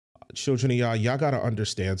children of y'all got to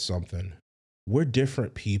understand something. We're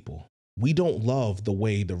different people. We don't love the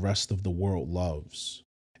way the rest of the world loves.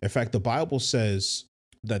 In fact, the Bible says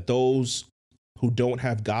that those who don't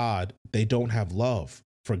have God, they don't have love,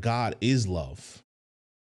 for God is love.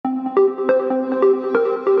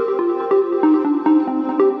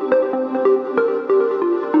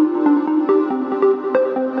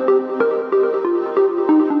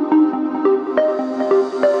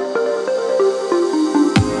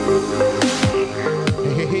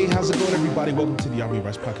 Hey, how's it going, everybody? Welcome to the Army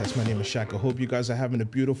Rest Podcast. My name is Shaq. I hope you guys are having a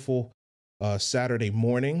beautiful Saturday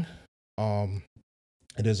morning.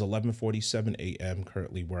 It is 11:47 a.m.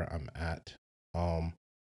 currently where I'm at.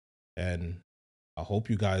 And I hope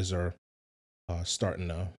you guys are starting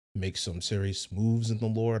to make some serious moves in the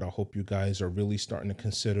Lord. I hope you guys are really starting to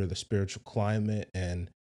consider the spiritual climate and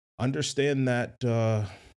understand that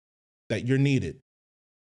that you're needed.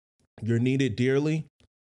 You're needed dearly.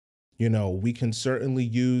 You know, we can certainly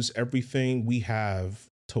use everything we have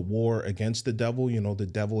to war against the devil. You know, the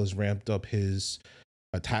devil has ramped up his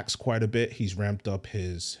attacks quite a bit. He's ramped up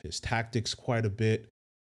his tactics quite a bit.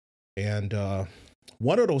 And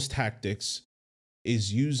one of those tactics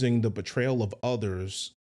is using the betrayal of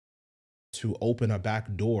others to open a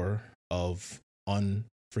back door of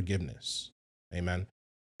unforgiveness. Amen.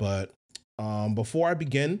 But before I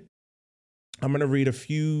begin, I'm gonna read a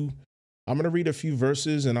few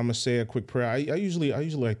verses, and I'm gonna say a quick prayer. I usually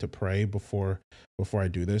like to pray before I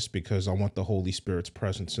do this, because I want the Holy Spirit's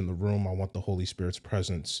presence in the room. I want the Holy Spirit's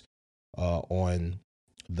presence on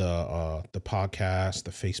the podcast,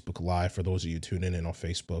 the Facebook Live. For those of you tuning in on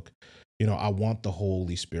Facebook, you know, I want the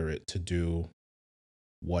Holy Spirit to do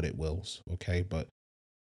what it wills. Okay, but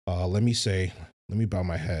let me bow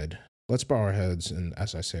my head. Let's bow our heads, and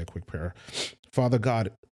as I say a quick prayer. Father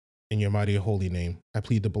God, in your mighty and holy name, I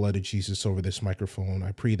plead the blood of Jesus over this microphone.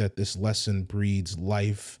 I pray that this lesson breathes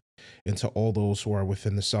life into all those who are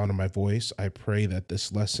within the sound of my voice. I pray that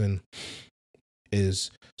this lesson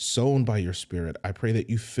is sown by your Spirit. I pray that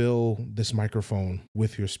you fill this microphone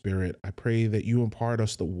with your Spirit. I pray that you impart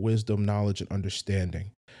us the wisdom, knowledge, and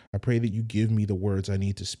understanding. I pray that you give me the words I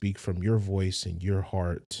need to speak from your voice and your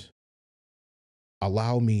heart.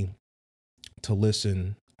 Allow me to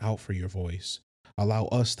listen out for your voice. Allow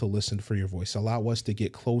us to listen for your voice. Allow us to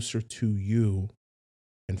get closer to you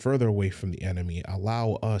and further away from the enemy.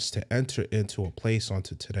 Allow us to enter into a place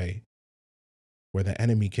onto today where the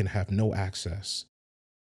enemy can have no access,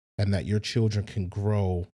 and that your children can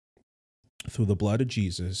grow through the blood of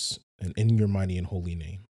Jesus and in your mighty and holy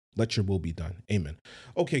name. Let your will be done. Amen.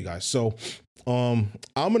 Okay, guys. So I'm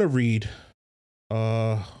going to read,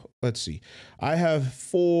 let's see. I have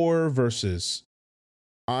 4 verses.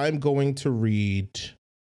 I'm going to read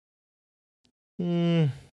the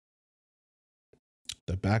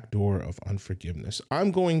Backdoor of Unforgiveness.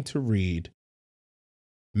 I'm going to read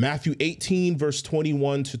Matthew 18, verse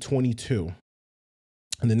 21 to 22.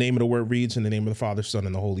 And the name of the word reads, in the name of the Father, Son,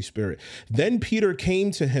 and the Holy Spirit. Then Peter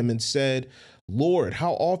came to him and said, Lord,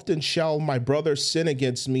 how often shall my brother sin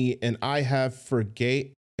against me and I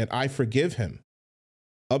forgive him?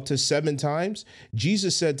 Up to 7 times?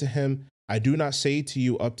 Jesus said to him, I do not say to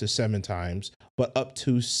you up to 7 times, but up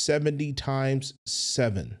to 70 times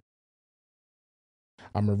 7.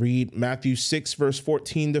 I'm going to read Matthew 6, verse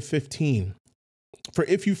 14 to 15. For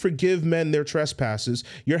if you forgive men their trespasses,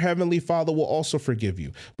 your heavenly Father will also forgive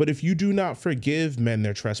you. But if you do not forgive men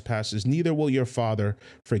their trespasses, neither will your Father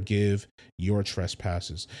forgive your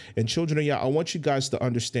trespasses. And children of y'all, I want you guys to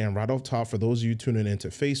understand right off top, for those of you tuning into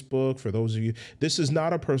Facebook, for those of you, this is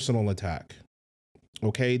not a personal attack.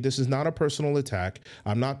 Okay, this is not a personal attack.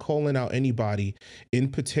 I'm not calling out anybody in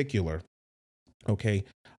particular. Okay,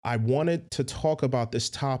 I wanted to talk about this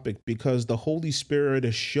topic because the Holy Spirit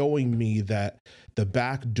is showing me that the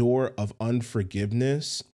back door of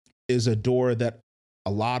unforgiveness is a door that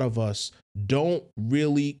a lot of us don't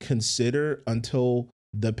really consider until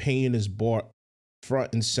the pain is brought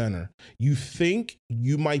front and center. You think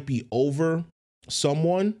you might be over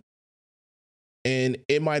someone, and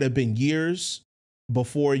it might have been years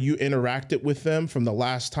before you interacted with them from the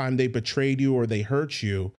last time they betrayed you or they hurt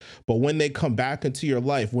you. But when they come back into your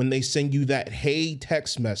life, when they send you that hey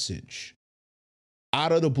text message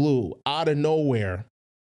out of the blue, out of nowhere,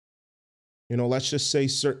 you know, let's just say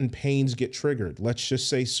certain pains get triggered. Let's just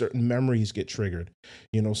say certain memories get triggered.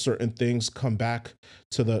 You know, certain things come back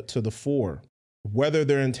to the fore, whether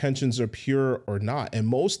their intentions are pure or not. And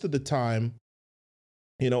most of the time,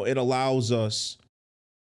 you know, it allows us,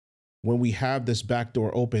 when we have this back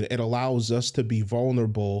door open, it allows us to be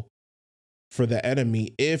vulnerable for the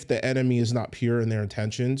enemy. If the enemy is not pure in their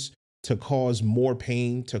intentions, to cause more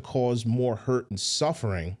pain, to cause more hurt and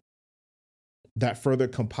suffering that further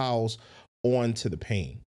compiles onto the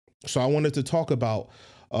pain. So I wanted to talk about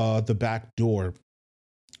the back door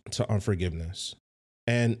to unforgiveness.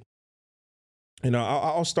 And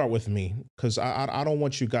I'll start with me, because I don't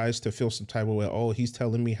want you guys to feel some type of way. Oh, he's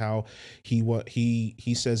telling me how he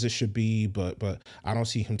says it should be, but I don't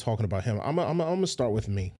see him talking about him. I'm gonna start with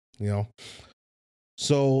me.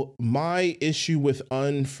 So my issue with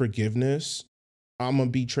unforgiveness, I'm gonna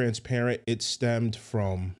be transparent. It stemmed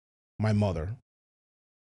from my mother,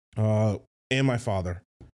 and my father.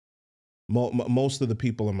 Most of the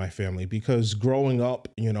people in my family, because growing up,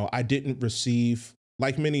 I didn't receive,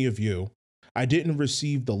 like many of you, I didn't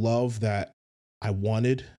receive the love that I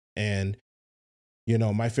wanted. And,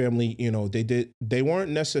 my family, they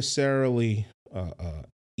weren't necessarily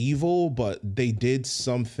evil, but they did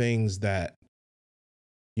some things that,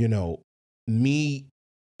 me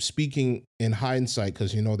speaking in hindsight,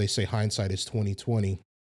 because, they say hindsight is 2020.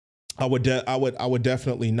 I would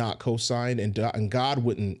definitely not co-sign, and God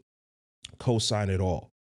wouldn't co-sign at all.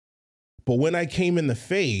 But when I came in the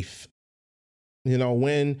faith,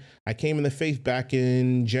 when I came in the faith back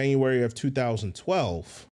in January of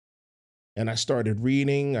 2012, and I started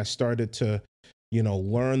reading, I started to,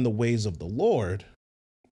 learn the ways of the Lord.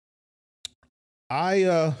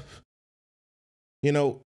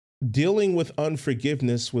 Dealing with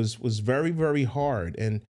unforgiveness was very, very hard.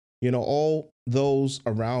 And, all those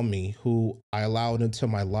around me who I allowed into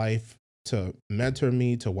my life to mentor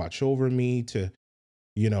me, to watch over me, to,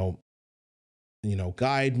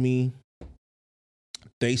 guide me,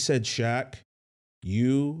 they said, Shaq,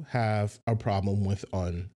 you have a problem with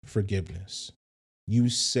unforgiveness. You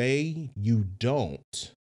say you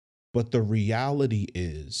don't, but the reality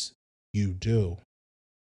is you do.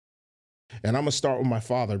 And I'm going to start with my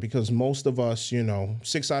father, because most of us,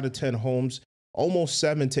 6 out of 10 homes, almost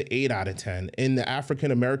 7 to 8 out of 10. In the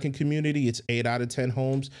African American community, it's 8 out of 10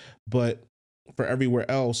 homes. But for everywhere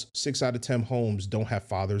else, 6 out of 10 homes don't have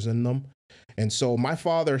fathers in them. And so my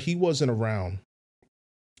father, he wasn't around.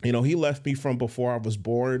 He left me from before I was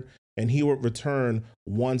born, and he would return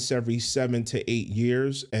once every 7 to 8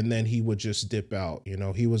 years, and then he would just dip out.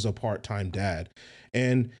 He was a part-time dad.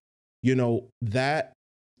 And, that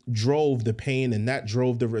drove the pain, and that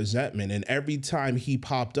drove the resentment. And every time he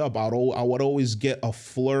popped up, I would always get a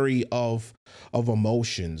flurry of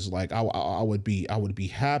emotions. Like I would be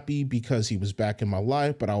happy because he was back in my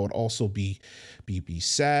life, but I would also be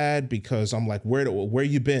sad, because I'm like, where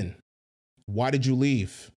you been? Why did you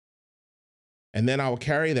leave? And then I would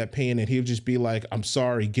carry that pain, and he would just be like, I'm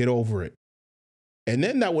sorry, get over it. And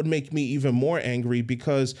then that would make me even more angry,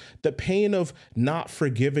 because the pain of not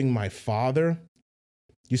forgiving my father,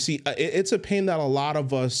 you see, it's a pain that a lot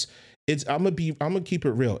of us, I'm gonna keep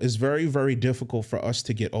it real. It's very, very difficult for us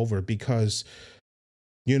to get over, because,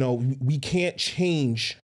 we can't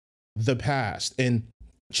change the past. And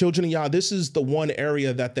children of Yah, this is the one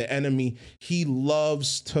area that the enemy, he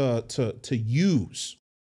loves to use.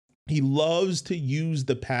 He loves to use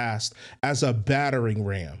the past as a battering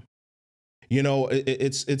ram.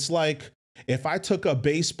 It's like if I took a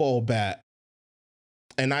baseball bat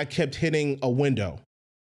and I kept hitting a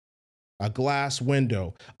glass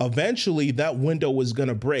window, eventually that window was going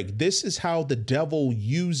to break. This is how the devil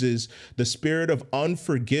uses the spirit of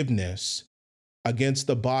unforgiveness against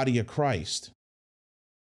the body of Christ.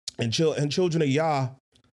 And children of Yah,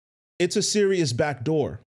 it's a serious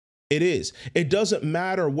backdoor. It is. It doesn't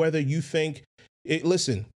matter whether you think it.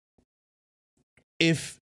 Listen,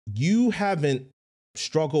 if you haven't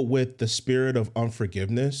struggled with the spirit of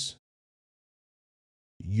unforgiveness,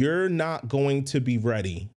 you're not going to be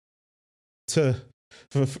ready to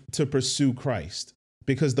pursue Christ,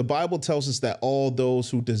 because the Bible tells us that all those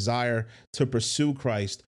who desire to pursue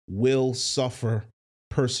Christ will suffer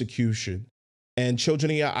persecution. And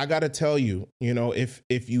children of Yah, I got to tell you,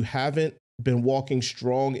 if you haven't been walking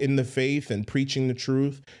strong in the faith and preaching the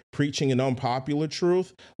truth, preaching an unpopular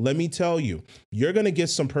truth, let me tell you, you're going to get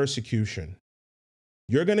some persecution.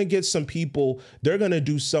 You're going to get some people, they're going to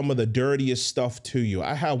do some of the dirtiest stuff to you.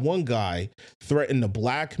 I had one guy threaten to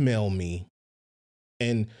blackmail me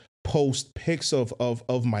and post pics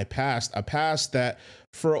of my past, a past that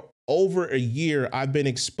for over a year I've been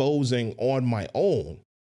exposing on my own.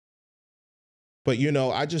 But,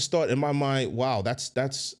 I just thought in my mind, wow,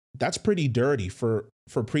 that's pretty dirty for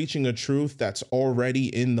preaching a truth that's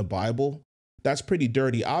already in the Bible. That's pretty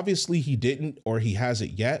dirty. Obviously he didn't, or he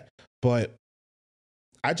hasn't yet, but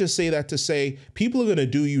I just say that to say people are going to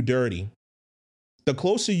do you dirty. The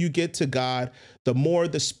closer you get to God, the more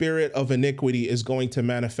the spirit of iniquity is going to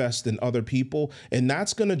manifest in other people, and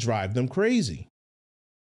that's going to drive them crazy.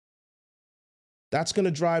 That's going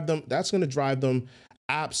to drive them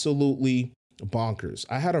absolutely bonkers.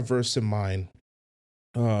 I had a verse in mind.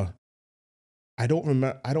 Uh I don't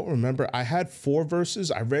remember. I had 4 verses.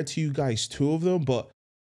 I read to you guys 2 of them, but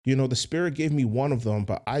the spirit gave me one of them,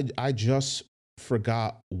 but I just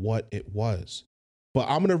forgot what it was. But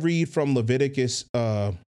I'm going to read from Leviticus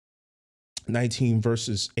 19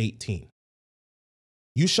 verses 18.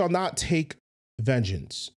 You shall not take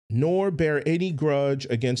vengeance, nor bear any grudge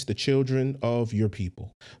against the children of your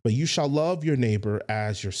people, but you shall love your neighbor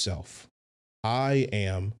as yourself. I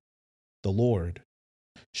am the Lord.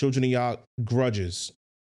 Children of Yah, grudges.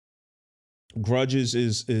 Grudges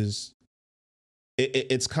is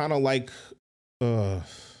it's kind of like uh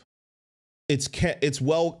it's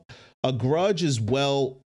well, a grudge is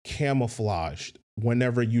well camouflaged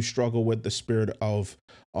whenever you struggle with the spirit of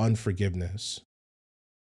unforgiveness.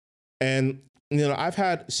 And I've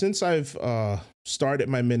had, since I've started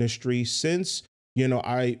my ministry, since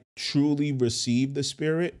I truly received the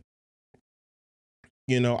spirit,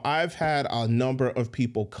 I've had a number of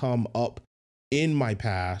people come up in my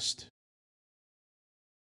past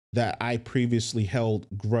that I previously held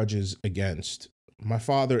grudges against, my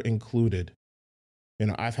father included.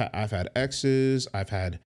 I've had exes, I've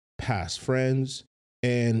had past friends,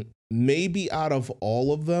 and maybe out of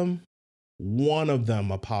all of them, one of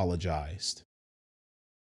them apologized.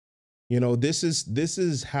 This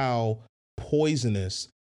is how poisonous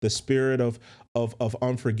the spirit of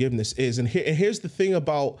unforgiveness is. And here's the thing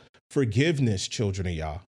about forgiveness, children of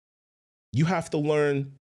Yah. You have to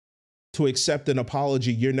learn to accept an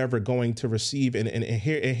apology you're never going to receive. And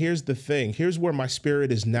here's the thing. Here's where my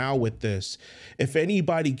spirit is now with this. If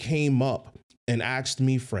anybody came up and asked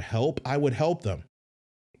me for help, I would help them.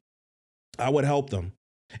 I would help them.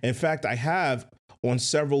 In fact, I have on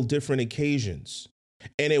several different occasions.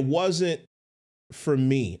 And it wasn't for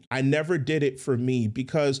me. I never did it for me,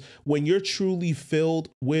 because when you're truly filled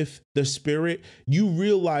with the Spirit, you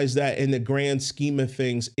realize that in the grand scheme of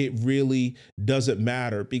things, it really doesn't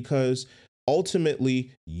matter, because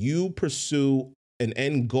ultimately you pursue an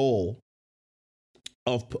end goal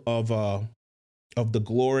of the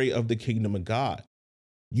glory of the kingdom of God.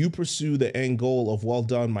 You pursue the end goal of, well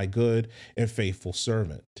done, my good and faithful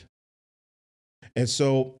servant. And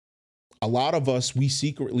so a lot of us, we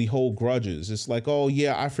secretly hold grudges. It's like, oh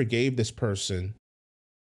yeah, I forgave this person.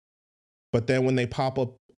 But then when they pop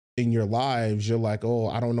up in your lives, you're like, oh,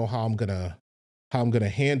 I don't know how I'm gonna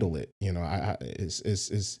handle it.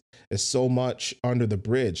 It's so much under the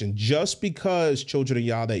bridge. And just because, children of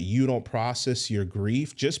Yah, that you don't process your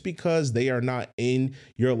grief, just because they are not in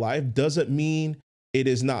your life, doesn't mean it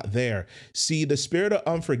is not there. See, the spirit of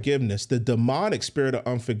unforgiveness, the demonic spirit of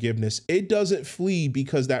unforgiveness, it doesn't flee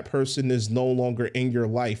because that person is no longer in your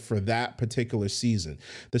life for that particular season.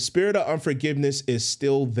 The spirit of unforgiveness is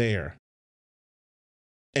still there.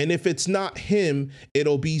 And if it's not him,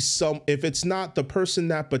 it'll be if it's not the person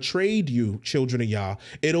that betrayed you, children of Yah,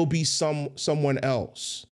 it'll be someone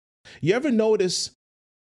else. You ever notice,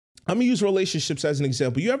 I'm gonna use relationships as an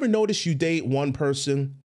example. You ever notice you date one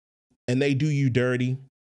person and they do you dirty,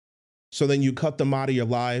 so then you cut them out of your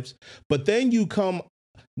lives, but then you come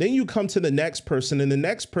to the next person, and the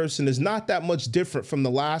next person is not that much different from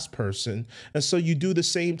the last person, and so you do the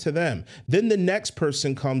same to them. Then the next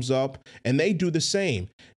person comes up and they do the same,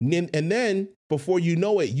 and then before you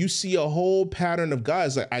know it, you see a whole pattern of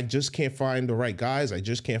guys. Like, I just can't find the right guys. I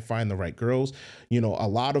just can't find the right girls. A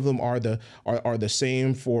lot of them are the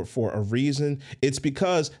same for a reason. It's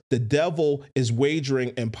because the devil is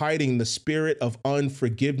wagering and piting the spirit of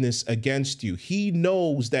unforgiveness against you. He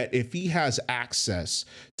knows that if he has access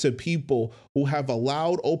to people who have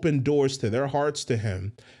allowed open doors to their hearts to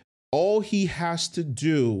him, all he has to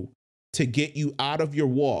do to get you out of your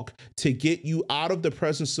walk, to get you out of the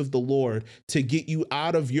presence of the Lord, to get you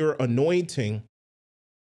out of your anointing,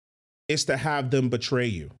 is to have them betray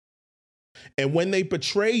you. And when they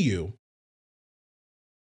betray you,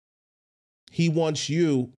 he wants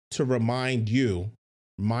you to remind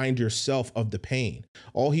yourself of the pain.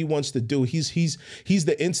 All he wants to do, he's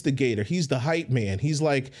the instigator. He's the hype man. He's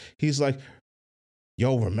like,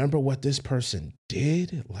 yo, remember what this person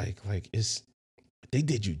did? They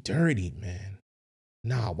did you dirty, man.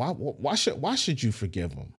 Nah, why should you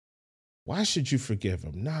forgive them? Why should you forgive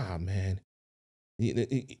them? Nah, man.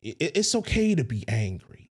 It's okay to be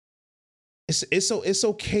angry. It's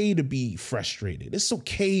okay to be frustrated. It's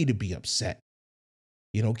okay to be upset.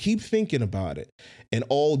 Keep thinking about it. And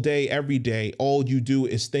all day, every day, all you do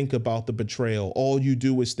is think about the betrayal. All you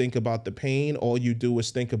do is think about the pain. All you do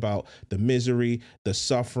is think about the misery, the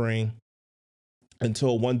suffering,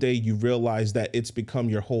 until one day you realize that it's become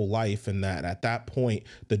your whole life, and that at that point,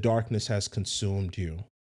 the darkness has consumed you.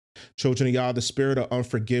 Children of Yah, the spirit of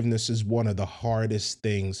unforgiveness is one of the hardest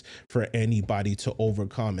things for anybody to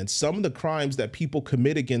overcome. And some of the crimes that people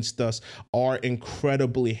commit against us are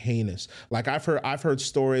incredibly heinous. Like I've heard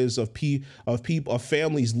stories of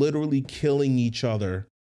families literally killing each other,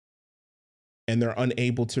 and they're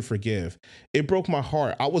unable to forgive. It broke my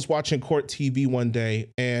heart. I was watching court TV one day,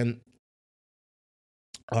 and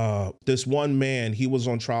this one man, he was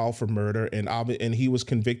on trial for murder, and he was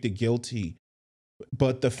convicted guilty.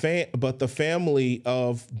 But the family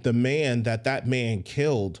of the man that man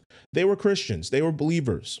killed, they were Christians, they were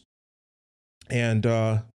believers, and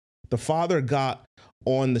the father got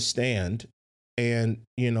on the stand, and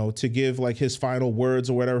to give like his final words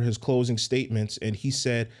or whatever, his closing statements, and he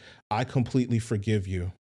said, "I completely forgive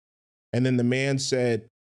you." And then the man said,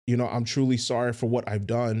 "I'm truly sorry for what I've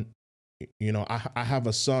done. I have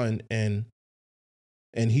a son," and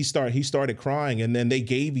he started crying, and then they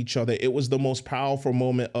gave each other. It was the most powerful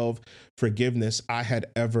moment of forgiveness I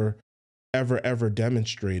had ever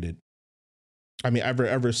demonstrated. I mean,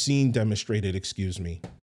 ever seen demonstrated, excuse me.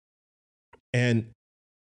 And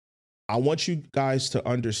I want you guys to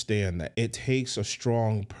understand that it takes a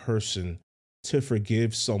strong person to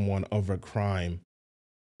forgive someone of a crime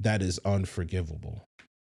that is unforgivable.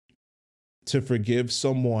 To forgive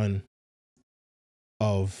someone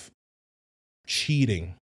of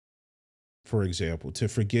cheating, for example, to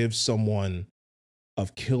forgive someone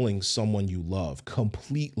of killing someone you love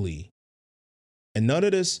completely. And none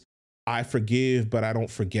of this, "I forgive, but I don't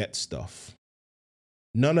forget" stuff.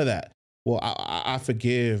 None of that. "Well, I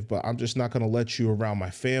forgive, but I'm just not going to let you around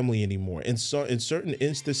my family anymore." And so in certain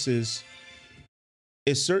instances,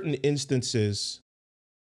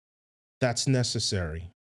 that's necessary.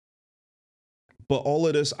 But all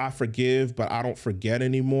of this, "I forgive, but I don't forget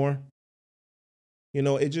anymore,"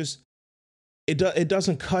 it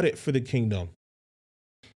doesn't cut it for the kingdom.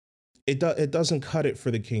 It doesn't cut it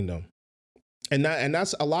for the kingdom. And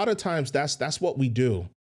that's a lot of times that's what we do.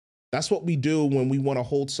 That's what we do when we want to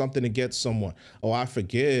hold something against someone. "Oh, I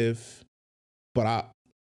forgive, but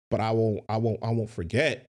I won't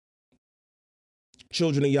forget."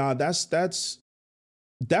 Children of Yah, that's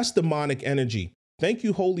demonic energy. Thank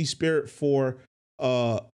you, Holy Spirit, for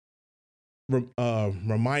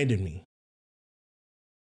reminding me.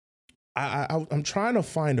 I'm trying to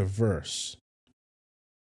find a verse.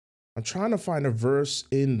 I'm trying to find a verse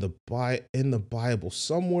in the Bible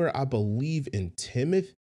somewhere. I believe in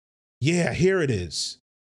Timothy. Yeah, here it is.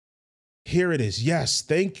 Here it is. Yes,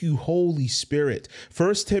 thank you, Holy Spirit.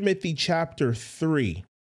 1 Timothy chapter 3.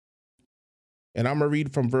 And I'm going to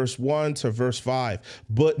read from verse 1 to verse 5.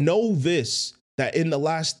 "But know this, that in the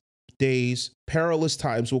last days perilous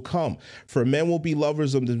times will come. For men will be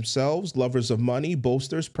lovers of themselves, lovers of money,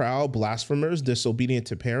 boasters, proud, blasphemers, disobedient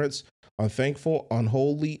to parents, unthankful,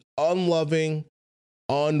 unholy, unloving,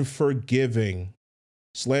 unforgiving,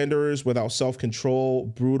 slanderers, without self-control,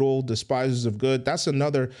 brutal, despisers of good." That's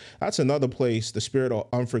another place the spirit of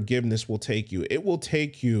unforgiveness will take you. It will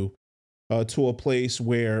take you to a place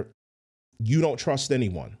where you don't trust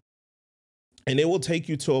anyone. And it will take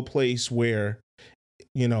you to a place where,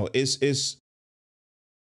 it's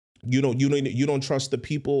you don't trust the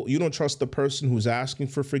people, you don't trust the person who's asking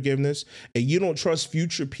for forgiveness, and you don't trust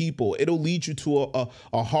future people. It'll lead you to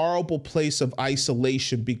a horrible place of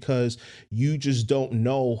isolation because you just don't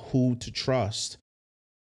know who to trust.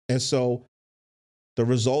 And so the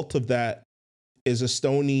result of that is a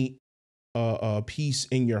stony peace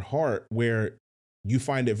in your heart where you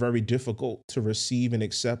find it very difficult to receive and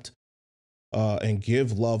accept and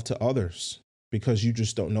give love to others because you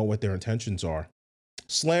just don't know what their intentions are.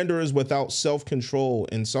 Slanderers without self-control,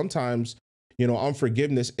 and sometimes,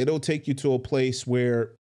 unforgiveness, it'll take you to a place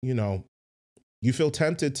where, you feel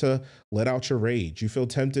tempted to let out your rage. You feel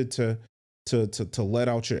tempted to let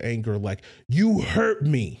out your anger, like, "You hurt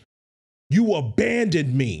me. You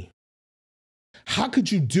abandoned me. How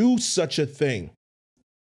could you do such a thing?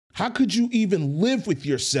 How could you even live with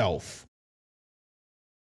yourself?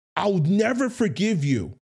 I'll never forgive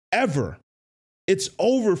you, ever. It's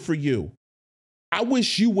over for you. I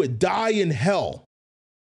wish you would die in hell."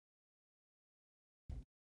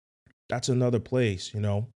 That's another place,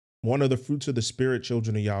 One of the fruits of the spirit,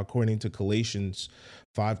 children of Yah, according to Galatians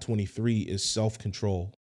 5:23, is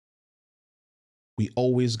self-control. We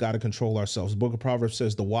always got to control ourselves. The book of Proverbs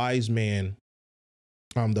says the wise man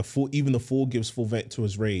Even the fool gives full vent to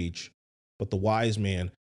his rage, but the wise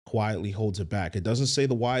man quietly holds it back. It doesn't say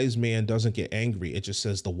the wise man doesn't get angry. It just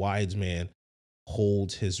says the wise man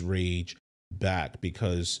holds his rage back.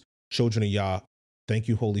 Because children of Yah, thank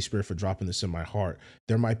you, Holy Spirit, for dropping this in my heart.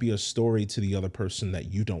 There might be a story to the other person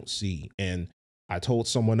that you don't see. And I told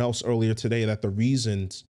someone else earlier today that the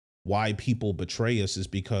reasons why people betray us is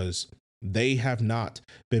because they have not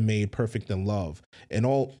been made perfect in love. And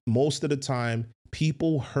most of the time,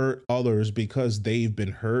 people hurt others because they've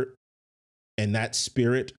been hurt. And that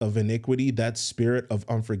spirit of iniquity, that spirit of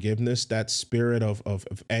unforgiveness, that spirit of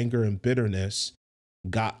anger and bitterness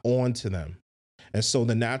got onto them. And so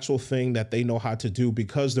the natural thing that they know how to do,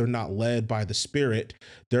 because they're not led by the Spirit,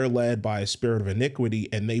 they're led by a spirit of iniquity,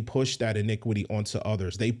 and they push that iniquity onto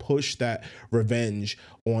others. They push that revenge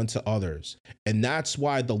onto others. And that's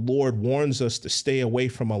why the Lord warns us to stay away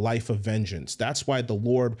from a life of vengeance. That's why the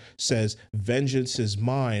Lord says, vengeance is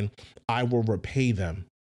mine, I will repay them.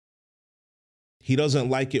 He doesn't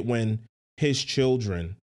like it when his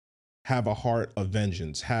children have a heart of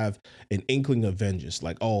vengeance, have an inkling of vengeance,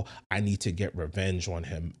 like, oh, I need to get revenge on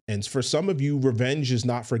him. And for some of you, revenge is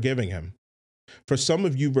not forgiving him. For some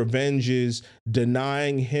of you, revenge is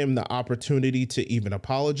denying him the opportunity to even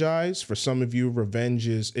apologize. For some of you, revenge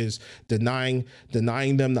is denying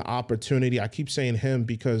them the opportunity. I keep saying him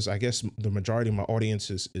because I guess the majority of my audience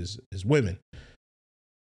is women.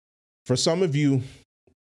 For some of you,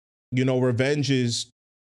 revenge is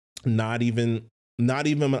not even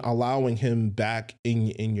allowing him back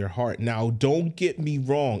in your heart. Now, don't get me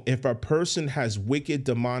wrong. If a person has wicked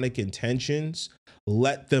demonic intentions,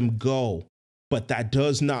 let them go. But that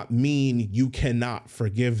does not mean you cannot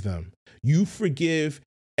forgive them. You forgive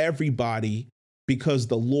everybody because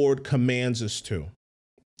the Lord commands us to.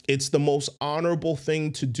 It's the most honorable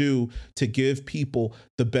thing to do, to give people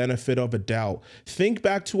the benefit of a doubt. Think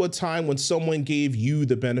back to a time when someone gave you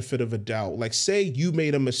the benefit of a doubt. Like, say you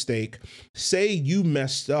made a mistake, say you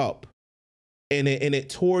messed up, and it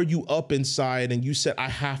tore you up inside, and you said, I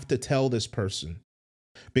have to tell this person,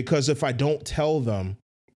 because if I don't tell them,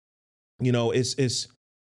 it's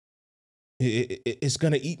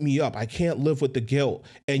going to eat me up. I can't live with the guilt.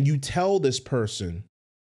 And you tell this person,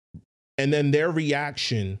 and then their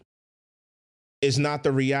reaction is not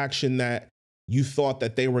the reaction that you thought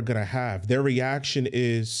that they were going to have. Their reaction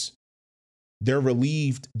is they're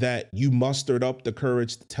relieved that you mustered up the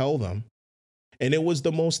courage to tell them. And it was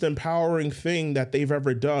the most empowering thing that they've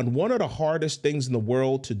ever done. One of the hardest things in the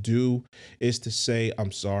world to do is to say,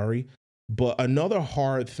 I'm sorry. But another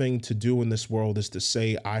hard thing to do in this world is to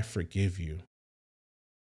say, I forgive you.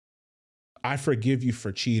 I forgive you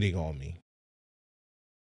for cheating on me.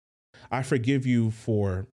 I forgive you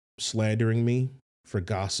for slandering me, for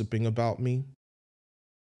gossiping about me.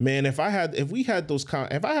 Man, if I had those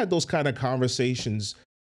kind of conversations,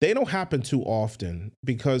 they don't happen too often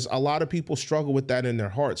because a lot of people struggle with that in their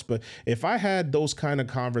hearts. But if I had those kind of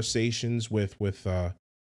conversations with a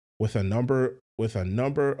number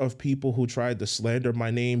of people who tried to slander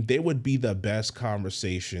my name, they would be the best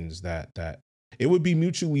conversations that it would be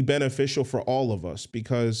mutually beneficial for all of us.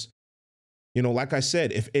 Because like I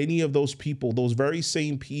said, if any of those people, those very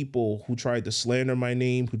same people who tried to slander my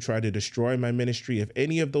name, who tried to destroy my ministry, if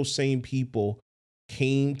any of those same people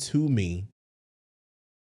came to me,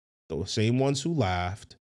 those same ones who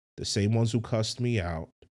laughed, the same ones who cussed me out,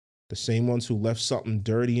 the same ones who left something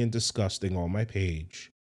dirty and disgusting on my page,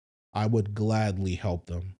 I would gladly help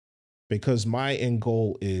them, because my end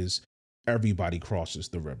goal is everybody crosses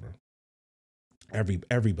the river.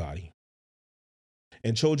 Everybody.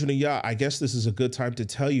 And children of Yah, I guess this is a good time to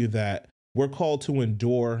tell you that we're called to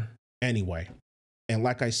endure anyway. And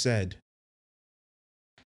like I said,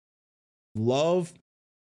 love,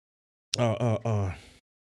 a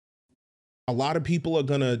lot of people are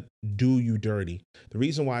gonna do you dirty. The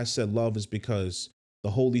reason why I said love is because the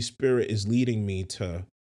Holy Spirit is leading me to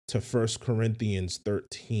 1 Corinthians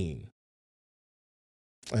 13.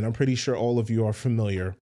 And I'm pretty sure all of you are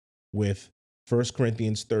familiar with 1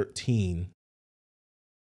 Corinthians 13,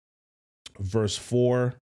 verse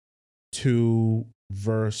 4 to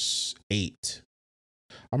verse 8.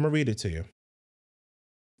 I'm going to read it to you.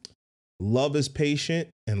 Love is patient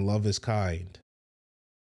and love is kind.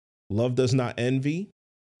 Love does not envy.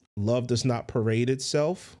 Love does not parade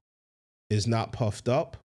itself, is not puffed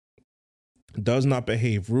up, does not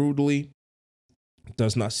behave rudely,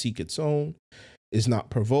 does not seek its own, is not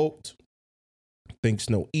provoked, thinks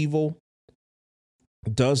no evil,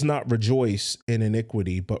 does not rejoice in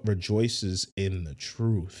iniquity, but rejoices in the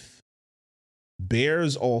truth,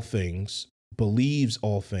 bears all things, believes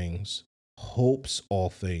all things, hopes all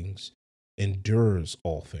things, endures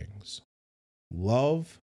all things.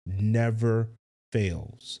 Love never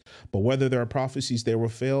fails. But whether there are prophecies, they will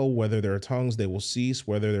fail. Whether there are tongues, they will cease.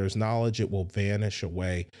 Whether there's knowledge, it will vanish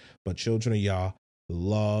away. But children of Yah,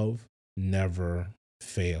 love never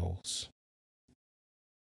fails.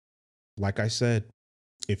 Like I said,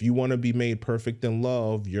 if you want to be made perfect in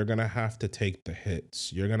love, you're going to have to take the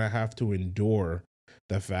hits. You're going to have to endure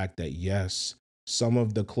the fact that, yes, some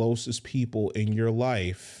of the closest people in your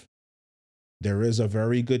life, there is a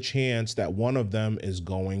very good chance that one of them is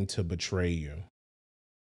going to betray you.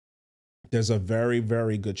 There's a very,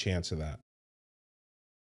 very good chance of that.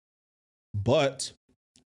 But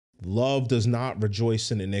love does not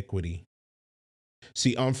rejoice in iniquity.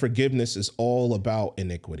 See, unforgiveness is all about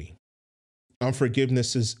iniquity.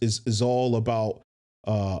 Unforgiveness is all about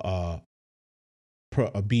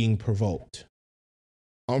being provoked.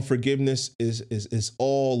 Unforgiveness is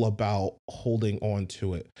all about holding on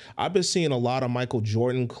to it. I've been seeing a lot of Michael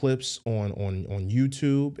Jordan clips on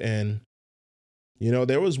YouTube, and you know,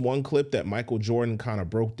 there was one clip that Michael Jordan kind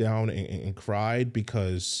of broke down and cried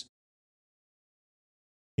because,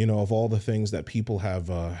 you know, of all the things that people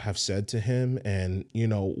have said to him, and you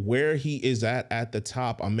know where he is at the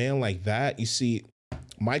top. A man like that, you see,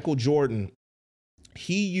 Michael Jordan,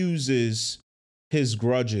 he uses his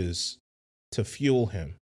grudges to fuel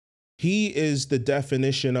him. He is the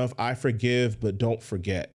definition of I forgive, but don't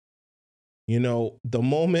forget. You know, the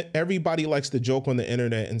moment everybody likes to joke on the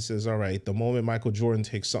internet and says, all right, the moment Michael Jordan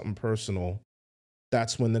takes something personal,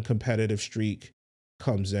 that's when the competitive streak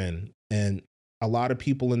comes in. And a lot of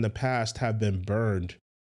people in the past have been burned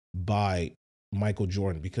by Michael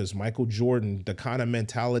Jordan because Michael Jordan, the kind of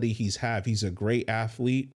mentality he's a great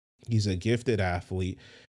athlete. He's a gifted athlete,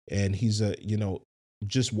 and he's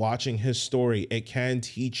just watching his story, it can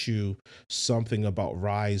teach you something about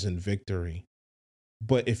rise and victory.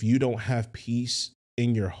 But if you don't have peace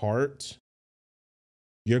in your heart,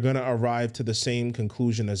 you're going to arrive to the same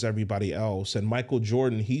conclusion as everybody else. And Michael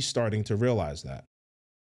Jordan, he's starting to realize that.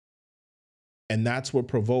 And that's what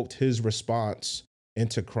provoked his response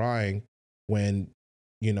into crying when,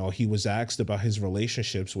 you know, he was asked about his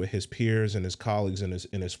relationships with his peers and his colleagues and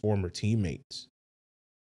his former teammates.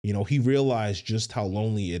 You know, he realized just how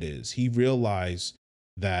lonely it is. He realized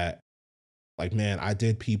that, like, man, I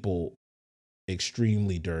did people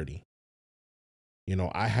extremely dirty. You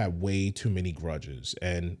know, I had way too many grudges.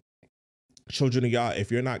 And children of Yah, if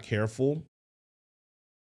you're not careful,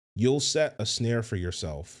 you'll set a snare for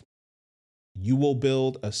yourself. You will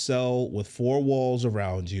build a cell with 4 walls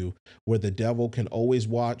around you where the devil can always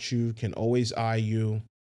watch you, can always eye you.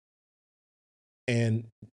 And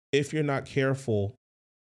if you're not careful,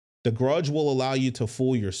 the grudge will allow you to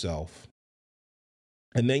fool yourself.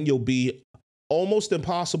 And then you'll be almost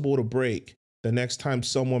impossible to break the next time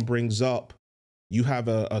someone brings up you have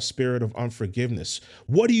a spirit of unforgiveness.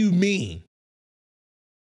 What do you mean?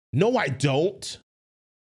 No, I don't.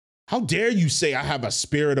 How dare you say I have a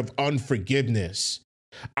spirit of unforgiveness?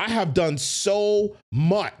 I have done so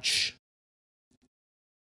much.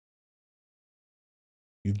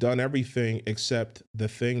 You've done everything except the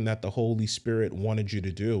thing that the Holy Spirit wanted you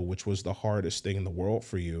to do, which was the hardest thing in the world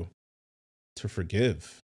for you, to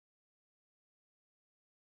forgive.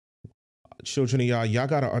 Children of y'all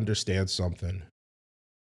got to understand something.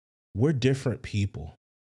 We're different people.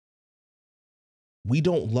 We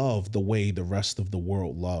don't love the way the rest of the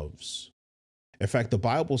world loves. In fact, the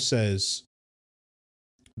Bible says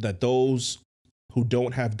that those who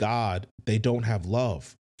don't have God, they don't have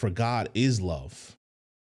love, for God is love.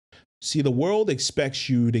 See, the world expects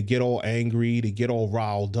you to get all angry, to get all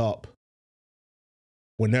riled up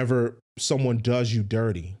whenever someone does you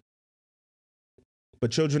dirty.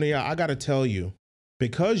 But children, yeah, I got to tell you,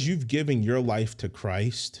 because you've given your life to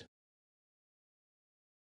Christ,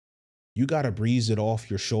 you got to breeze it off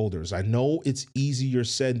your shoulders. I know it's easier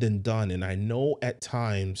said than done. And I know at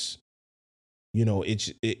times, you know,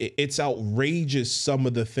 it's outrageous some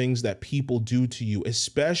of the things that people do to you,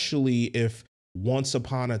 especially if once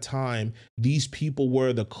upon a time, these people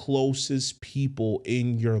were the closest people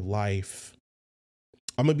in your life.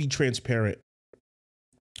 I'm going to be transparent.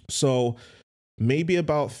 So maybe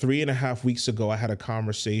about 3.5 weeks ago, I had a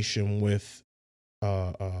conversation with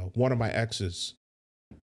one of my exes.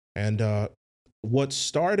 And what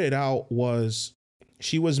started out was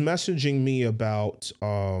she was messaging me about,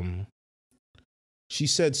 she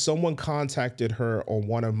said someone contacted her on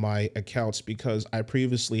one of my accounts because I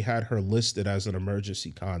previously had her listed as an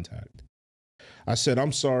emergency contact. I said,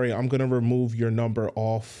 I'm sorry, I'm going to remove your number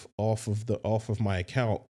off of my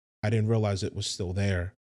account. I didn't realize it was still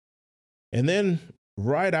there. And then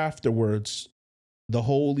right afterwards, the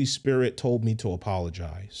Holy Spirit told me to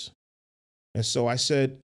apologize. And so I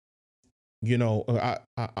said,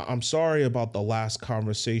 I'm sorry about the last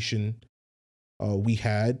conversation we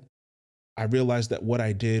had. I realized that what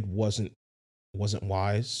I did wasn't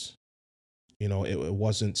wise. It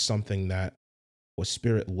wasn't something that was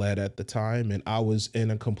spirit led at the time, and I was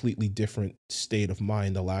in a completely different state of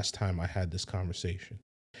mind the last time I had this conversation.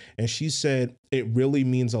 And she said, it really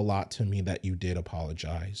means a lot to me that you did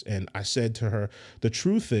apologize. And I said to her, the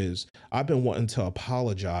truth is, I've been wanting to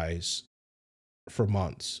apologize for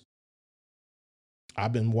months.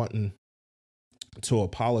 I've been wanting to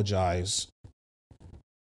apologize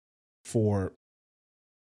for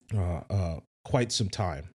quite some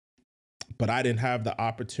time, but I didn't have the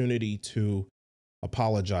opportunity to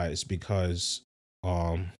apologize because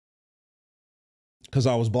I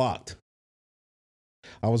was blocked.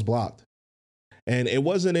 I was blocked. And it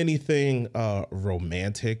wasn't anything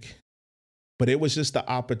romantic, but it was just the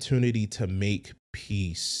opportunity to make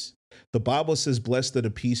peace. The Bible says, blessed are the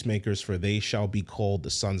peacemakers, for they shall be called the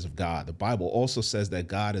sons of God. The Bible also says that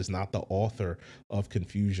God is not the author of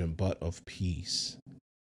confusion, but of peace.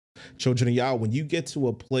 Children of Yah, when you get to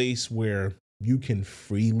a place where you can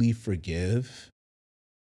freely forgive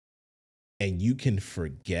and you can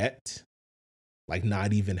forget, like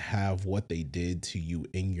not even have what they did to you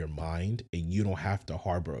in your mind, and you don't have to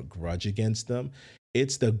harbor a grudge against them,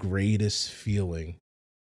 it's the greatest feeling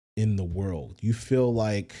in the world. You feel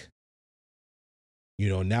like,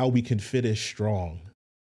 now we can finish strong.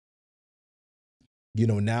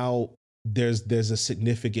 Now there's a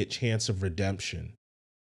significant chance of redemption.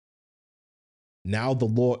 Now the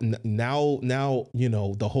Lord, now,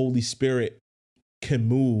 the Holy Spirit can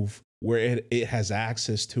move where it has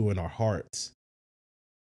access to in our hearts.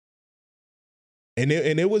 And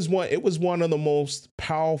it was one of the most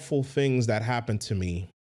powerful things that happened to me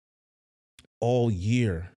all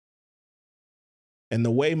year. And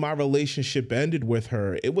the way my relationship ended with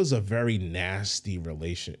her, it was a very nasty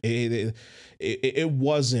relation. It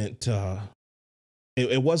wasn't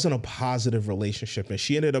it wasn't a positive relationship. And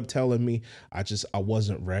she ended up telling me I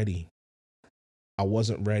wasn't ready. I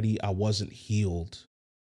wasn't ready. I wasn't healed.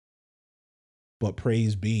 But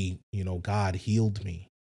praise be, God healed me.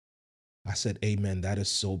 I said, amen. That is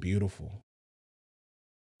so beautiful.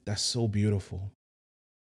 That's so beautiful.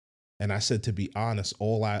 And I said, to be honest,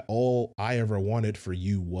 all I ever wanted for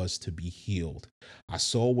you was to be healed. I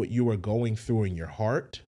saw what you were going through in your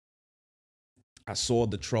heart. I saw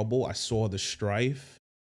the trouble. I saw the strife.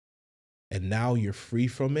 And now you're free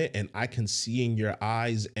from it. And I can see in your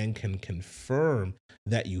eyes and can confirm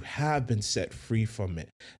that you have been set free from it.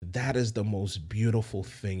 That is the most beautiful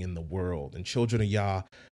thing in the world. And children of Yah,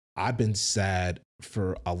 I've been sad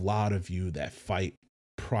for a lot of you that fight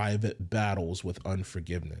private battles with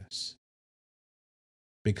unforgiveness,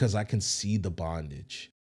 because I can see the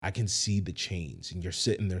bondage. I can see the chains, and you're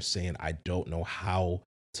sitting there saying, I don't know how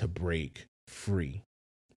to break free.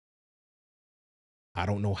 I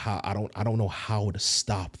don't know how to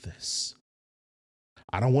stop this.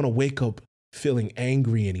 I don't want to wake up feeling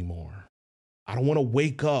angry anymore. I don't want to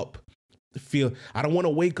wake up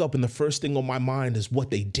and the first thing on my mind is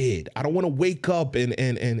what they did. I don't want to wake up and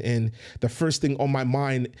the first thing on my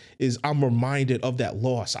mind is I'm reminded of that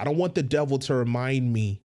loss. I don't want the devil to remind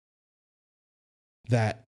me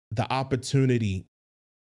that the opportunity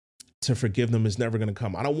to forgive them is never going to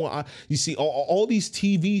come. I don't want, you see, all these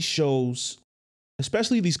TV shows,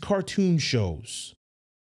 especially these cartoon shows,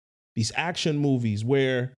 these action movies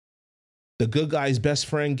where the good guy's best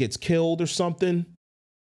friend gets killed or something,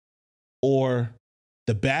 or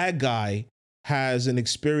the bad guy has an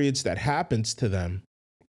experience that happens to them,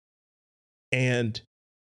 and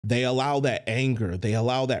they allow that anger, they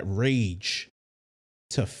allow that rage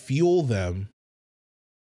to fuel them,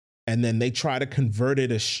 and then they try to convert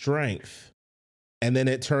it as strength, and then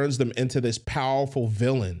it turns them into this powerful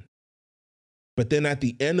villain. But then at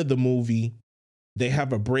the end of the movie, they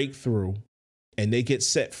have a breakthrough and they get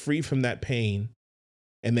set free from that pain,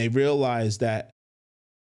 and they realize that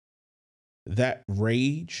that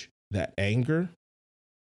rage, that anger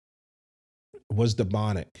was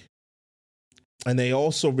demonic. And they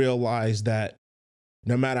also realized that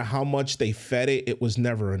no matter how much they fed it, it was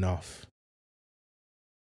never enough.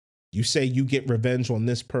 You say you get revenge on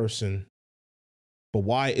this person, but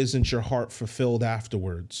why isn't your heart fulfilled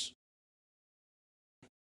afterwards?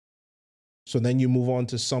 So then you move on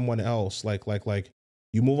to someone else, like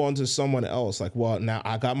you move on to someone else, like, well, now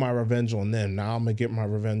I got my revenge on them. Now I'm gonna get my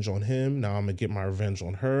revenge on him. Now I'm gonna get my revenge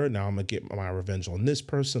on her. Now I'm gonna get my revenge on this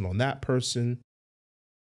person, on that person.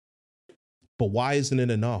 But why isn't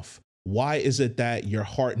it enough? Why is it that your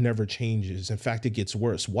heart never changes? In fact, it gets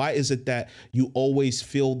worse. Why is it that you always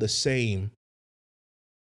feel the same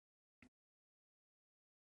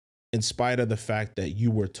in spite of the fact that you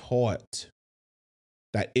were taught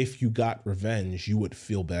that if you got revenge, you would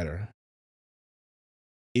feel better?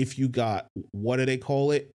 If you got, what do they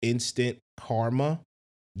call it? Instant karma,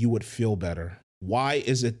 you would feel better. Why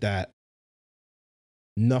is it that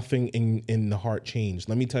nothing in the heart changed?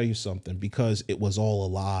 Let me tell you something, because it was all a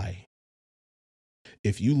lie.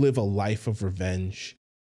 If you live a life of revenge,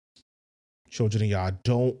 children of Yah,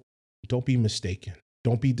 don't be mistaken.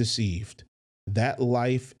 Don't be deceived. That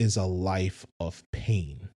life is a life of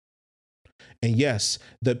pain. And yes,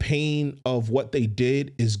 the pain of what they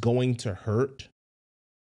did is going to hurt,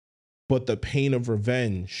 but the pain of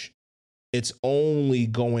revenge, it's only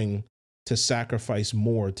going to sacrifice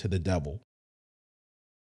more to the devil.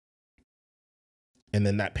 And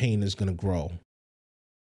then that pain is going to grow,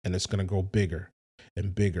 and it's going to grow bigger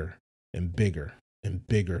and bigger and bigger and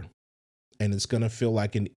bigger. And it's going to feel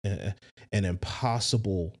like an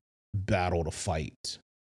impossible battle to fight.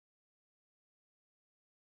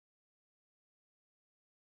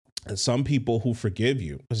 And some people who forgive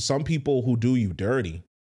you, some people who do you dirty,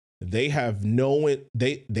 they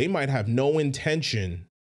might have no intention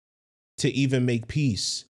to even make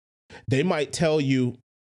peace. They might tell you,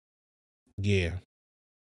 yeah,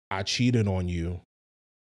 I cheated on you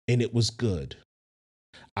and it was good.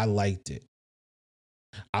 I liked it.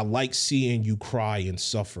 I like seeing you cry and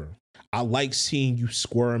suffer. I like seeing you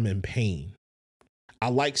squirm in pain. I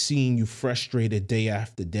like seeing you frustrated day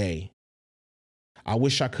after day. I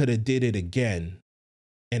wish I could have did it again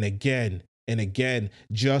and again and again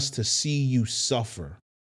just to see you suffer.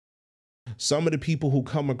 Some of the people who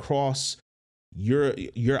come across your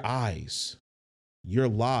eyes, your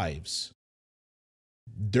lives,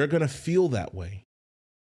 they're going to feel that way.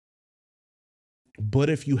 But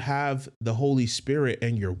if you have the Holy Spirit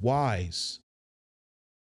and you're wise,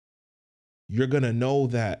 you're going to know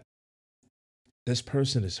that this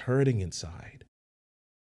person is hurting inside,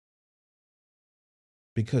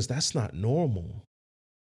 because that's not normal.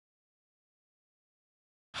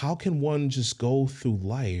 How can one just go through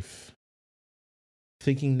life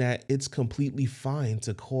thinking that it's completely fine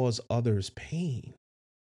to cause others pain?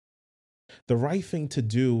 The right thing to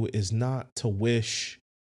do is not to wish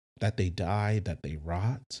that they die, that they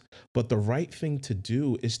rot, but the right thing to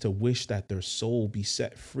do is to wish that their soul be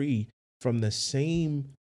set free from the same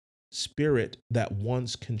spirit that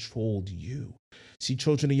once controlled you. See,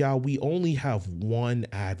 children of Yah, we only have one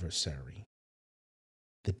adversary,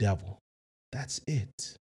 the devil. That's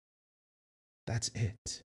it. That's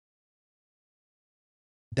it.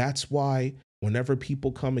 That's why whenever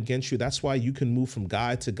people come against you, that's why you can move from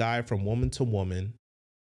guy to guy, from woman to woman,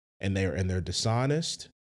 and they're dishonest,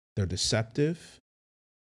 they're deceptive,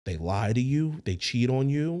 they lie to you, they cheat on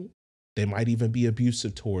you, they might even be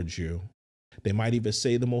abusive towards you. They might even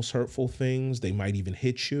say the most hurtful things, they might even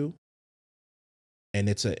hit you. And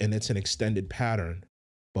it's an extended pattern.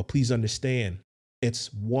 But please understand,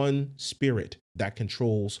 it's one spirit that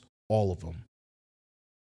controls all of them.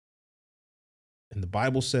 And the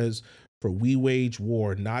Bible says, for we wage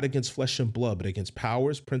war not against flesh and blood, but against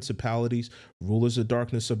powers, principalities, rulers of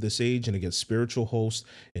darkness of this age, and against spiritual hosts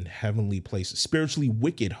in heavenly places, spiritually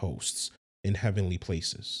wicked hosts in heavenly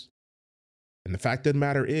places. And the fact of the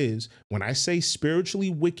matter is, when I say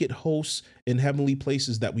spiritually wicked hosts in heavenly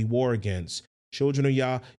places that we war against, children of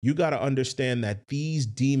Yah, you got to understand that these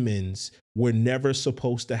demons were never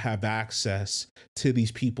supposed to have access to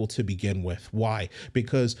these people to begin with. Why?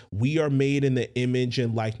 Because we are made in the image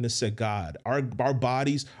and likeness of God. Our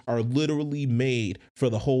bodies are literally made for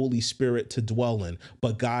the Holy Spirit to dwell in,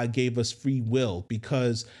 but God gave us free will,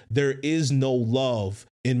 because there is no love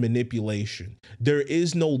in manipulation. There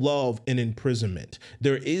is no love in imprisonment.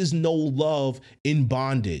 There is no love in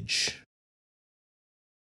bondage.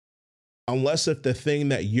 Unless if the thing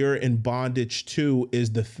that you're in bondage to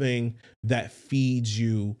is the thing that feeds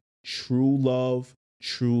you true love,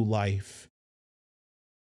 true life.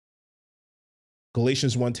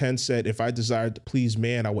 Galatians 1:10 said, if I desired to please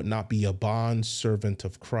man, I would not be a bond servant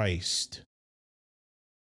of Christ.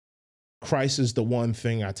 Christ is the one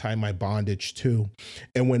thing I tie my bondage to.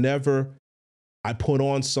 And whenever I put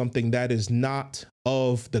on something that is not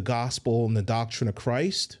of the gospel and the doctrine of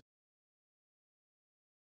Christ,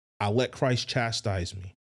 I let Christ chastise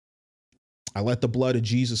me. I let the blood of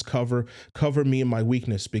Jesus cover me in my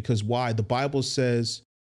weakness. Because why? The Bible says,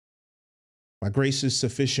 my grace is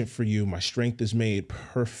sufficient for you. My strength is made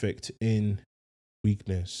perfect in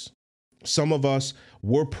weakness. Some of us,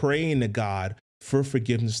 we're praying to God for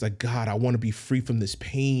forgiveness. Like, God, I want to be free from this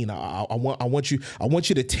pain. I want you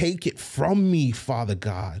to take it from me, Father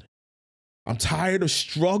God. I'm tired of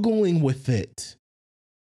struggling with it.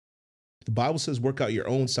 The Bible says, work out your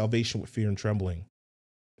own salvation with fear and trembling.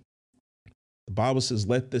 The Bible says,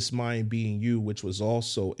 let this mind be in you, which was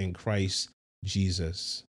also in Christ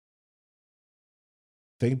Jesus.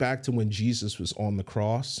 Think back to when Jesus was on the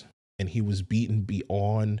cross and he was beaten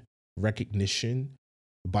beyond recognition.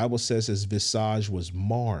 The Bible says his visage was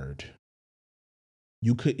marred.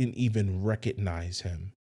 You couldn't even recognize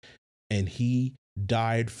him. And he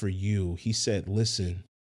died for you. He said, listen,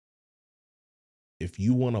 if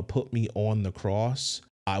you want to put me on the cross,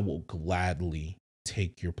 I will gladly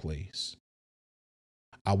take your place.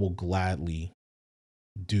 I will gladly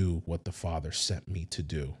do what the Father sent me to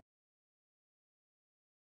do.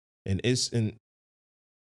 And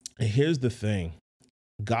here's the thing.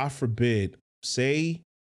 God forbid, say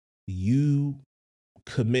you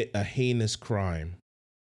commit a heinous crime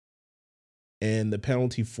and the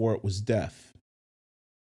penalty for it was death.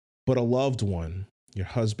 But a loved one, your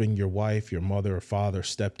husband, your wife, your mother or father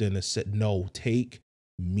stepped in and said, no, take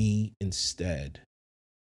me instead.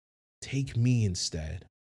 Take me instead.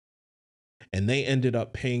 And they ended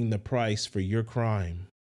up paying the price for your crime.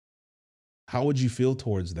 How would you feel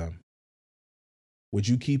towards them? Would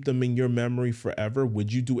you keep them in your memory forever?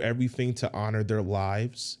 Would you do everything to honor their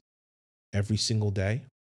lives every single day?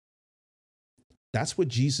 That's what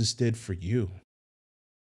Jesus did for you.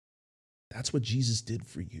 That's what Jesus did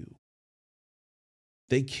for you.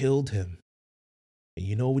 They killed him. And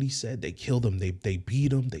you know what he said? They killed him. They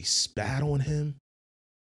beat him. They spat on him.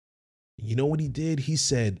 You know what he did? He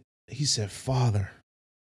said, Father,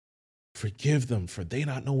 forgive them, for they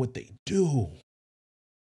not know what they do.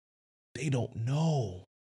 They don't know.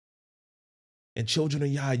 And children of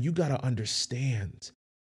Yah, you got to understand,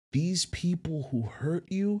 these people who hurt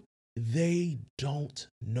you, they don't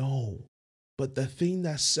know. But the thing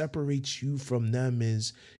that separates you from them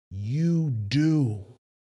is you do.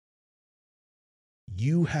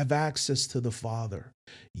 You have access to the Father.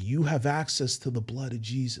 You have access to the blood of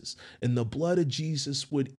Jesus. And the blood of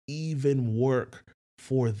Jesus would even work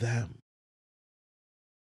for them.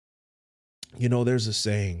 You know, there's a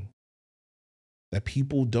saying that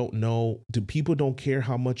people don't care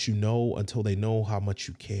how much you know until they know how much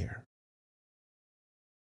you care.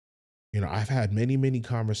 You know, I've had many, many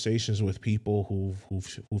conversations with people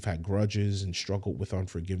who've had grudges and struggled with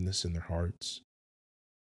unforgiveness in their hearts.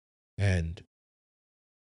 And,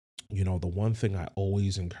 you know, the one thing I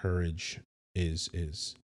always encourage is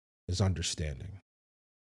understanding.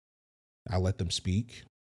 I let them speak.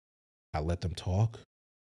 I let them talk.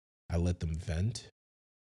 I let them vent.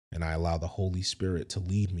 And I allow the Holy Spirit to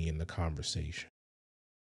lead me in the conversation.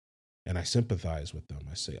 And I sympathize with them.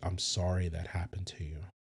 I say, I'm sorry that happened to you.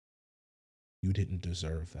 You didn't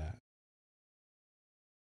deserve that.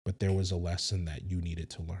 But there was a lesson that you needed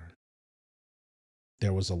to learn.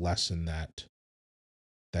 There was a lesson that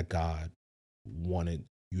God wanted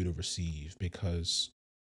you to receive, because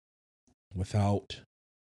without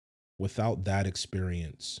that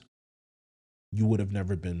experience, you would have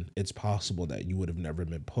never been, it's possible that you would have never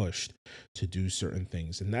been pushed to do certain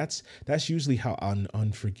things. And that's usually how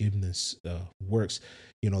unforgiveness works.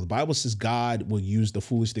 You know, the Bible says God will use the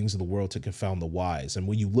foolish things of the world to confound the wise. And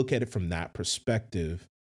when you look at it from that perspective,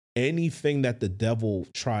 anything that the devil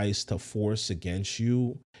tries to force against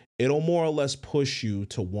you, it'll more or less push you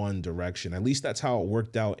to one direction. At least that's how it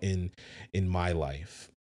worked out in my life.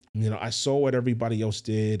 You know, I saw what everybody else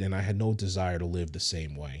did, and I had no desire to live the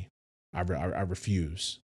same way. I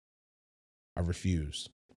refuse. I refuse.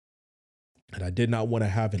 And I did not want to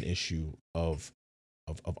have an issue of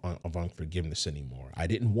unforgiveness anymore. I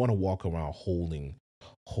didn't want to walk around holding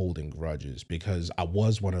grudges, because I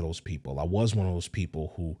was one of those people. I was one of those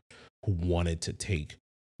people who wanted to take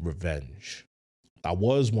revenge. I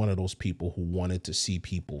was one of those people who wanted to see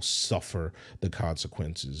people suffer the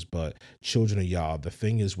consequences. But children of Yah, the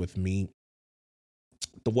thing is with me,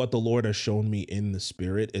 what the Lord has shown me in the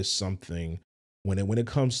spirit is something, when it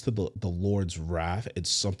comes to the Lord's wrath, it's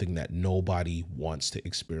something that nobody wants to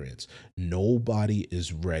experience. Nobody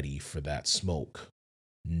is ready for that smoke.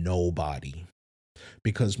 Nobody.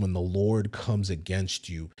 Because when the Lord comes against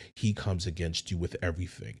you, he comes against you with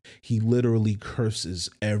everything. He literally curses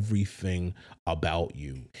everything about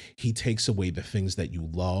you. He takes away the things that you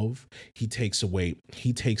love. He takes away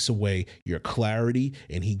your clarity,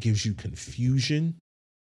 and he gives you confusion.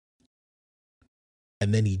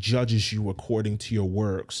 And then he judges you according to your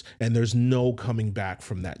works, and there's no coming back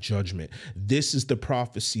from that judgment. This is the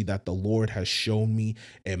prophecy that the Lord has shown me,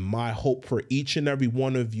 and my hope for each and every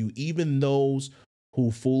one of you, even those who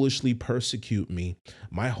foolishly persecute me,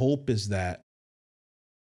 my hope is that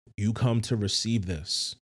you come to receive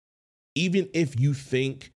this. Even if you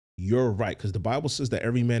think you're right, because the Bible says that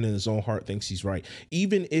every man in his own heart thinks he's right.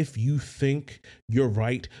 Even if you think you're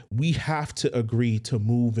right, we have to agree to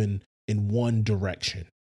move in one direction.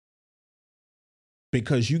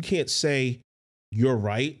 Because you can't say you're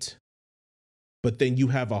right, but then you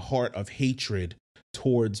have a heart of hatred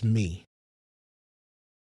towards me.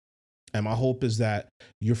 And my hope is that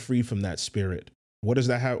you're free from that spirit. What does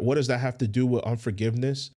that have to do with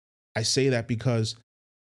unforgiveness? I say that because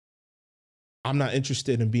I'm not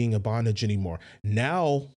interested in being in bondage anymore.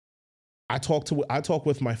 Now I talk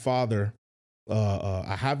with my father.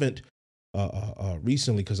 I haven't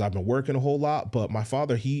recently because I've been working a whole lot, but my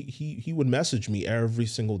father, he would message me every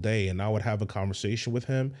single day, and I would have a conversation with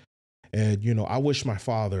him. And, I wish my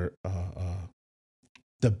father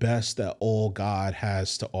the best that all God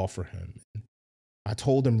has to offer him. I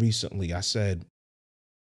told him recently, I said,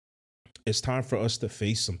 it's time for us to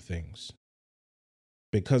face some things,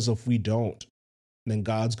 because if we don't, then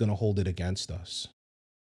God's going to hold it against us.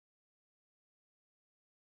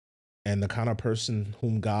 And the kind of person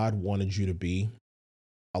whom God wanted you to be,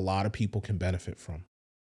 a lot of people can benefit from.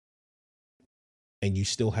 And you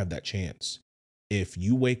still have that chance. If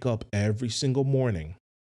you wake up every single morning,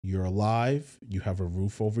 you're alive, you have a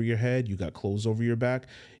roof over your head, you got clothes over your back,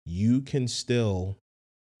 you can still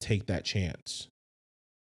take that chance.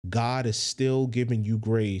 God is still giving you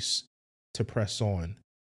grace to press on.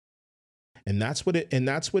 And that's what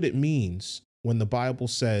it means when the Bible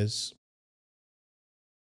says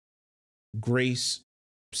grace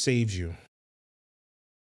saves you.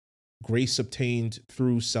 Grace obtained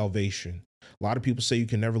through salvation. A lot of people say you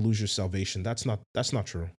can never lose your salvation. That's not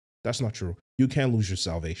true. That's not true. You can lose your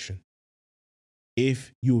salvation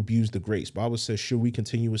if you abuse the grace. Bible says, should we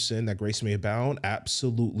continue with sin that grace may abound?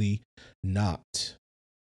 Absolutely not.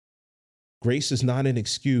 Grace is not an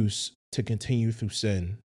excuse to continue through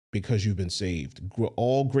sin because you've been saved.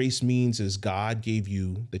 All grace means is God gave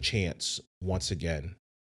you the chance once again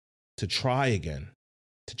to try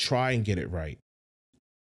and get it right,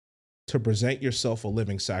 to present yourself a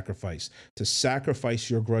living sacrifice, to sacrifice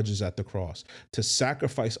your grudges at the cross, to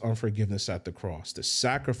sacrifice unforgiveness at the cross, to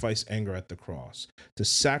sacrifice anger at the cross, to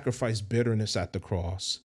sacrifice bitterness at the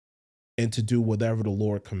cross, and to do whatever the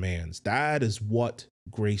Lord commands. That is what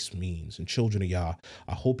grace means. And children of Yah,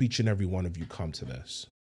 I hope each and every one of you come to this.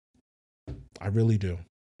 I really do.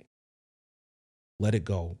 Let it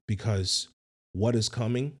go, because what is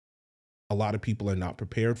coming, a lot of people are not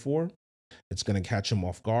prepared for. It's going to catch them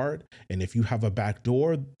off guard. And if you have a back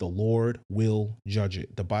door, the Lord will judge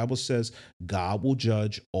it. The Bible says God will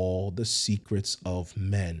judge all the secrets of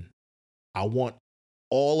men. I want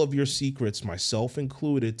all of your secrets, myself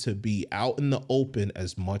included, to be out in the open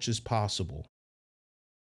as much as possible.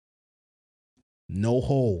 No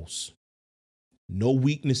holes, no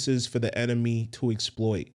weaknesses for the enemy to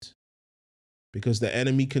exploit, because the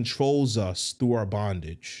enemy controls us through our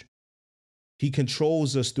bondage. He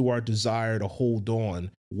controls us through our desire to hold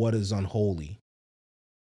on what is unholy.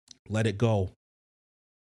 Let it go.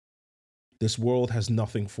 This world has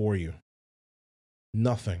nothing for you.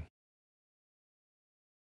 Nothing.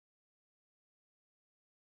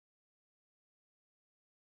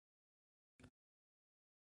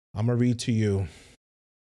 I'm going to read to you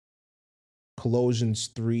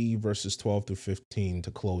Colossians 3, verses 12 through 15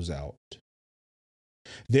 to close out.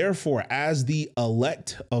 Therefore, as the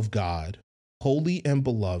elect of God, holy and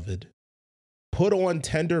beloved, put on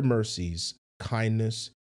tender mercies,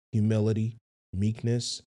 kindness, humility,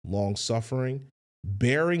 meekness, long-suffering,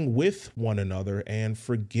 bearing with one another and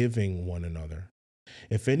forgiving one another.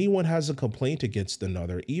 If anyone has a complaint against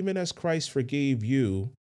another, even as Christ forgave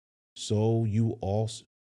you, so you also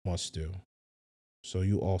must do. So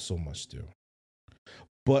you also must do.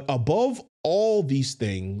 But above all these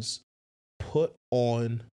things, put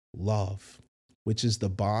on love, which is the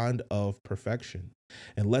bond of perfection.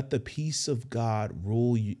 And let the peace of God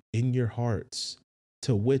rule in your hearts,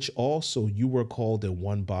 to which also you were called in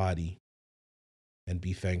one body, and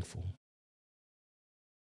be thankful.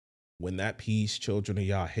 When that peace, children of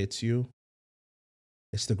Yah, hits you,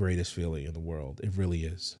 it's the greatest feeling in the world. It really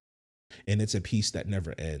is. And it's a peace that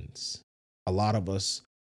never ends. A lot of us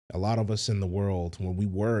in the world, when we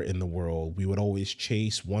were in the world, we would always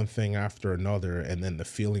chase one thing after another, and then the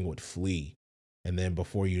feeling would flee. And then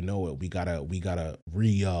before you know it, we gotta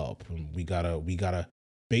re-up, and we gotta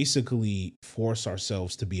basically force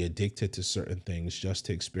ourselves to be addicted to certain things just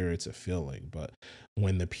to experience a feeling. But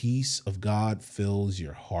when the peace of God fills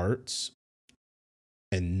your hearts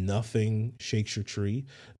and nothing shakes your tree,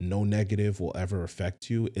 no negative will ever affect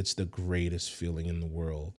you, it's the greatest feeling in the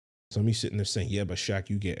world. Some of you sitting there saying, yeah, but Shaq,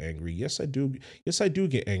 you get angry. Yes, I do. Yes, I do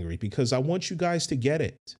get angry because I want you guys to get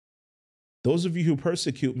it. Those of you who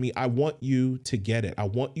persecute me, I want you to get it. I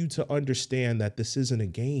want you to understand that this isn't a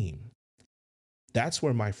game. That's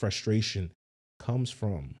where my frustration comes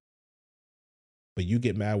from. But you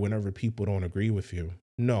get mad whenever people don't agree with you.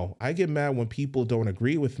 No, I get mad when people don't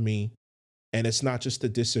agree with me, and it's not just a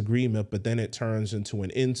disagreement, but then it turns into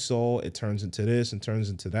an insult, it turns into this and turns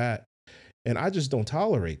into that. And I just don't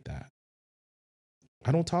tolerate that.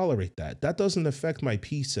 I don't tolerate that. That doesn't affect my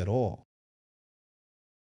peace at all.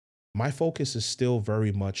 My focus is still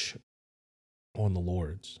very much on the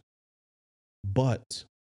Lord's. But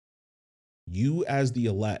you as the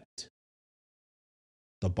elect,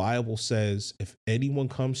 the Bible says, if anyone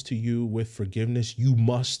comes to you with forgiveness, you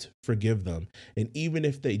must forgive them. And even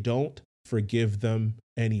if they don't, forgive them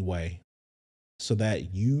anyway, so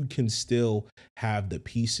that you can still have the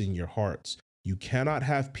peace in your hearts. You cannot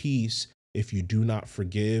have peace if you do not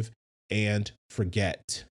forgive and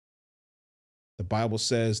forget. The Bible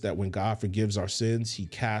says that when God forgives our sins, he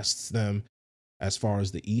casts them as far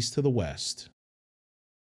as the east to the west.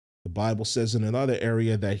 The Bible says in another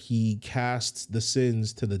area that he casts the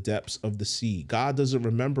sins to the depths of the sea. God doesn't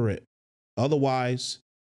remember it. Otherwise,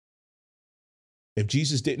 if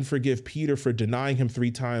Jesus didn't forgive Peter for denying him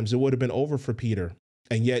 3 times, it would have been over for Peter.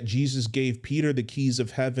 And yet Jesus gave Peter the keys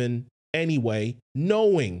of heaven anyway,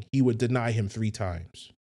 knowing he would deny him 3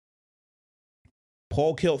 times.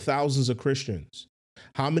 Paul killed thousands of Christians.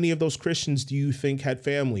 How many of those Christians do you think had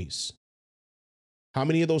families? How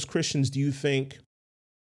many of those Christians do you think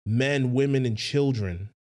men, women, and children?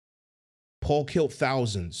 Paul killed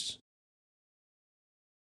thousands.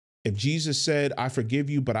 If Jesus said, I forgive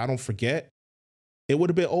you, but I don't forget, it would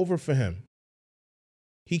have been over for him.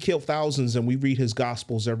 He killed thousands, and we read his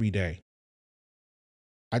gospels every day.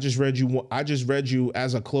 I just read you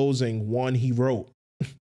as a closing one he wrote.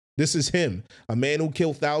 This is him. A man who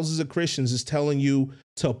killed thousands of Christians is telling you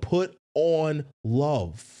to put on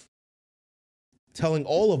love. Telling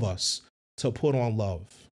all of us to put on love.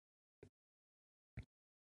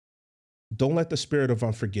 Don't let the spirit of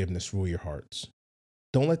unforgiveness rule your hearts.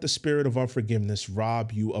 Don't let the spirit of unforgiveness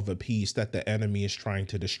rob you of a peace that the enemy is trying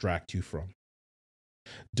to distract you from.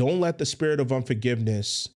 Don't let the spirit of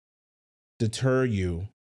unforgiveness deter you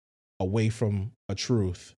away from a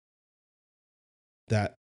truth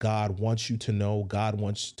that God wants you to know, God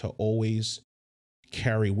wants to always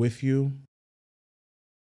carry with you,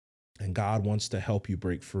 and God wants to help you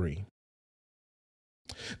break free.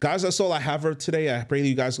 Guys, that's all I have for today. I pray that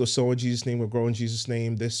you guys go sow in Jesus' name, will grow in Jesus'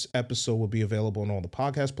 name. This episode will be available on all the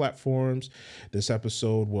podcast platforms. This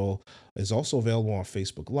episode is also available on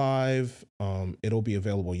Facebook Live. It'll be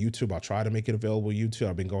available on YouTube. I'll try to make it available on YouTube.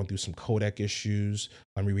 I've been going through some codec issues.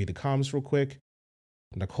 Let me read the comments real quick.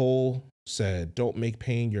 Nicole said, don't make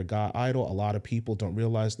pain your God idol. A lot of people don't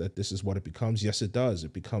realize that this is what it becomes. Yes, it does.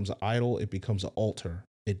 It becomes an idol. It becomes an altar.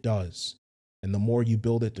 It does. And the more you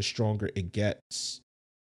build it, the stronger it gets.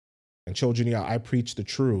 And children, yeah, I preach the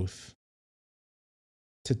truth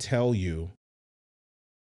to tell you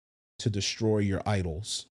to destroy your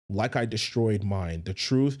idols, like I destroyed mine. The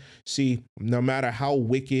truth, see, no matter how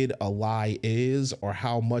wicked a lie is or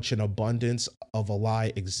how much an abundance of a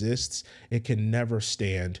lie exists, it can never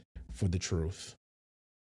stand for the truth.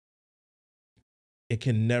 It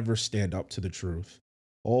can never stand up to the truth.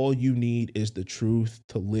 All you need is the truth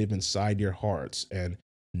to live inside your hearts, and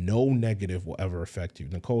no negative will ever affect you.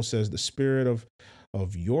 Nicole says the spirit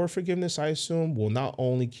of your forgiveness, I assume, will not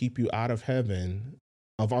only keep you out of heaven,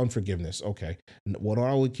 of unforgiveness. Okay. Will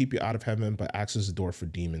not only keep you out of heaven, but acts as a door for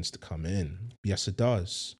demons to come in. Yes, it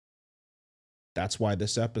does. That's why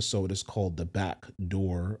this episode is called the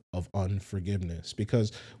Backdoor of Unforgiveness,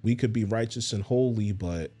 because we could be righteous and holy,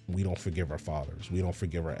 but we don't forgive our fathers. We don't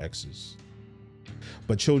forgive our exes.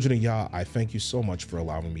 But children of Yah, I thank you so much for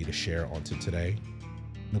allowing me to share onto today.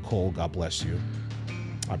 Nicole, God bless you.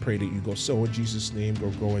 I pray that you go sow in Jesus' name, go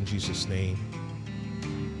grow in Jesus' name.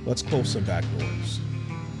 Let's close some back doors.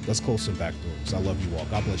 I love you all.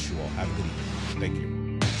 God bless you all. Have a good evening. Thank you.